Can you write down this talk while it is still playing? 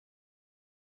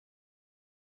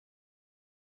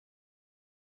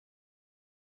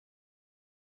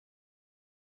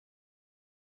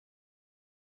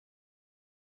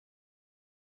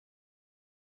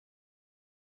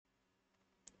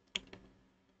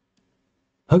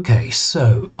Okay,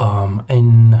 so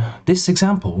in this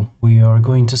example, we are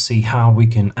going to see how we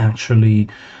can actually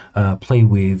play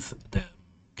with the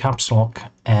caps lock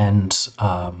and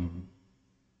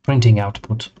printing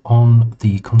output on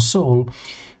the console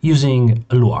using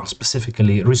Lua,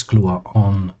 specifically RiscLua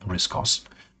on RISC OS.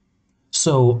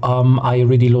 So I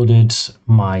already loaded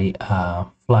my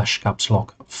Flash caps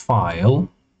lock file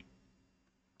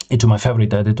into my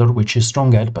favorite editor, which is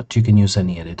StrongEd, but you can use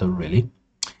any editor really.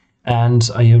 And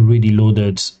I already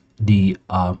loaded the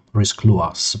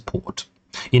RiscLua support.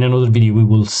 In another video, we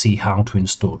will see how to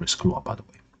install RiscLua, by the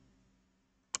way.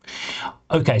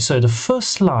 Okay, so the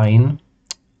first line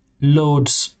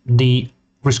loads the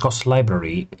RISC OS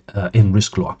library in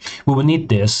RiscLua. We will need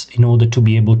this in order to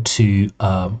be able to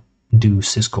do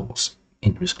SysCalls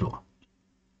in RiscLua.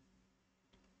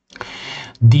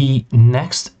 The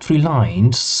next three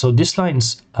lines, so this line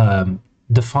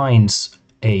defines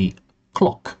a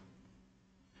clock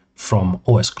from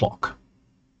OS clock.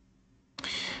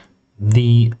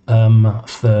 The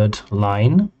third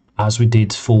line, as we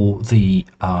did for the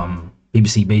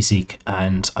BBC Basic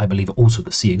and I believe also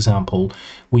the C example,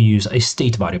 we use a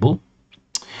state variable.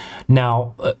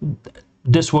 Now,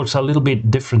 this works a little bit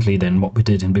differently than what we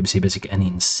did in BBC Basic and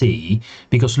in C,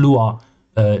 because Lua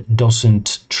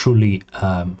doesn't truly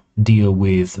deal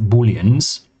with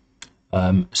booleans.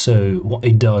 So what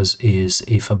it does is,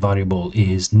 if a variable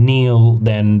is nil,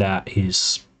 then that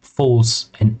is false,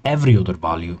 and every other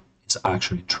value is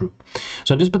actually true.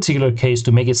 So in this particular case,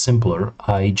 to make it simpler,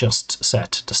 I just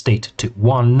set the state to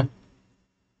 1.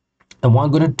 And what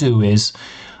I'm going to do is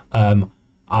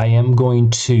I am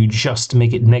going to just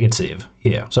make it negative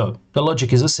here. So the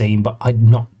logic is the same, but I'm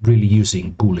not really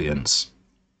using booleans.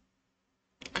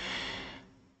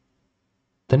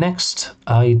 The next,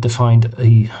 I defined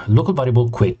a local variable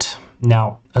quit.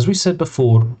 Now, as we said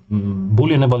before,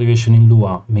 Boolean evaluation in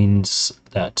Lua means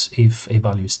that if a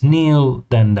value is nil,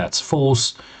 then that's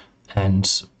false,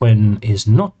 and when is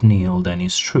not nil, then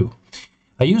it's true.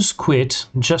 I use quit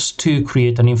just to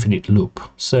create an infinite loop.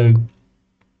 So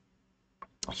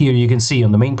here you can see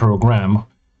on the main program,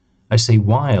 I say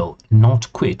while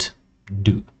not quit,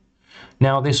 do.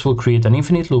 Now this will create an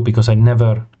infinite loop because I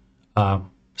never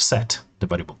set the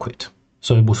variable quit.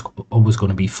 So it was always going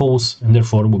to be false, and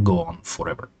therefore it will go on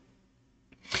forever.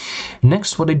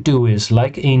 Next, what I do is,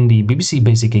 like in the BBC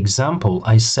Basic example,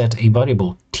 I set a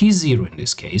variable t0 in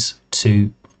this case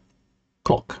to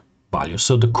clock value,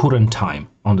 so the current time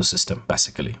on the system,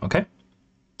 basically, okay?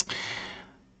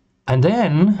 And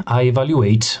then I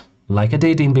evaluate, like I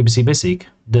did in BBC Basic,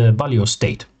 the value of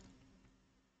state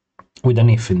with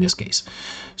an if in this case.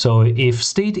 So if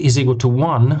state is equal to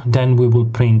 1, then we will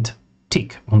print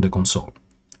tick on the console.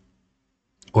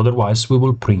 Otherwise, we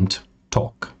will print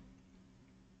talk.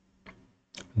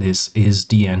 This is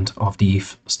the end of the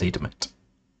if statement.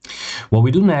 What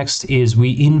we do next is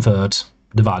we invert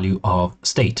the value of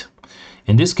state.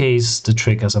 In this case, the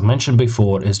trick, as I mentioned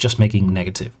before, is just making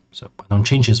negative. So I don't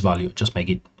change this value, just make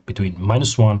it between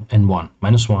 -1 and 1,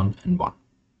 -1 and 1.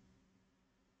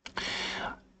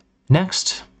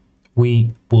 Next,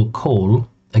 we will call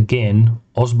again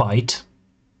osbyte.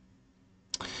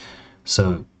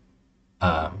 So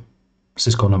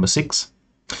syscall number 6,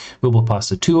 we will pass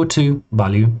the 202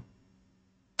 value,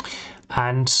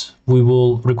 and we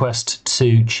will request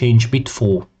to change bit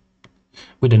 4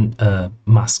 with a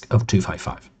mask of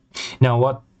 255. Now,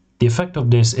 what the effect of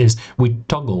this is, we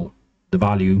toggle the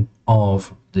value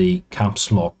of the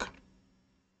caps lock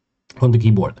on the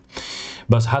keyboard.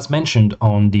 But as mentioned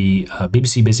on the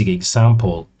BBC Basic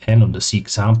example and on the C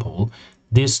example,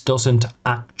 this doesn't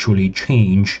actually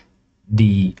change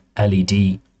the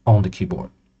LED on the keyboard.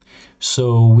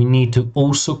 So we need to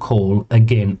also call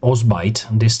again osbyte,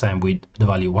 this time with the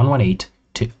value 118,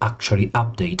 to actually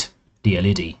update the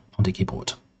LED on the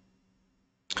keyboard.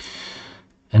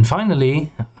 And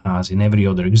finally, as in every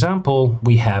other example,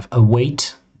 we have a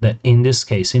wait that in this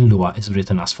case in Lua is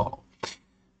written as follows.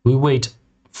 We wait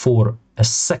for a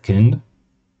second,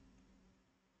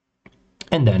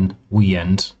 and then we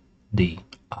end the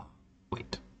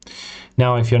wait.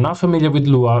 Now, if you're not familiar with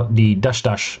Lua, the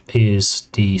 -- is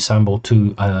the symbol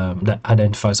to that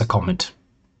identifies a comment.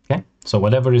 Okay, so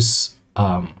whatever is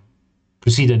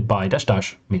preceded by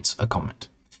 -- means a comment.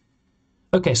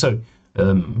 Okay, so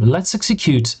let's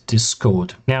execute this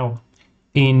code. Now,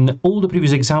 in all the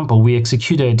previous example, we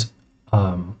executed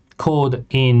code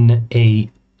in a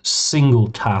single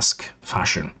task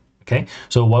fashion. Okay,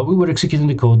 so while we were executing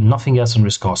the code, nothing else on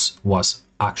RISC OS was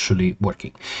actually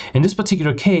working. In this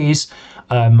particular case,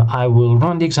 I will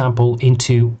run the example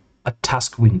into a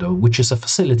task window, which is a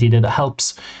facility that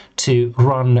helps to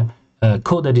run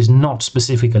code that is not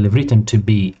specifically written to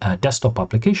be a desktop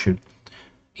application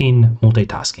in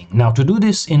multitasking. Now, to do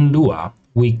this in Lua,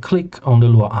 we click on the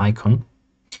Lua icon,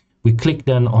 we click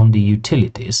then on the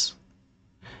utilities,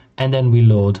 and then we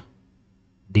load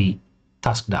the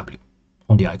task W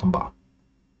on the icon bar.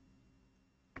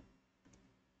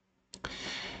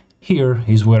 Here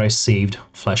is where I saved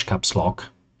Flash Caps Lock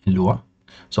in Lua.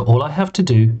 So all I have to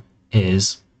do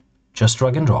is just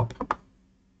drag and drop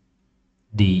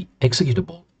the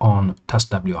executable on task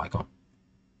W icon.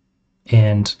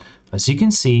 And as you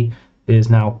can see, it is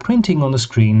now printing on the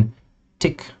screen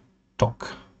tick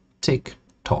tock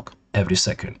every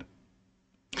second.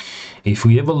 If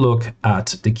we have a look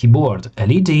at the keyboard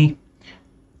LED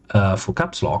for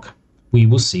Caps Lock, we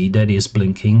will see that it is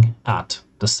blinking at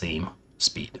the same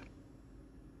speed.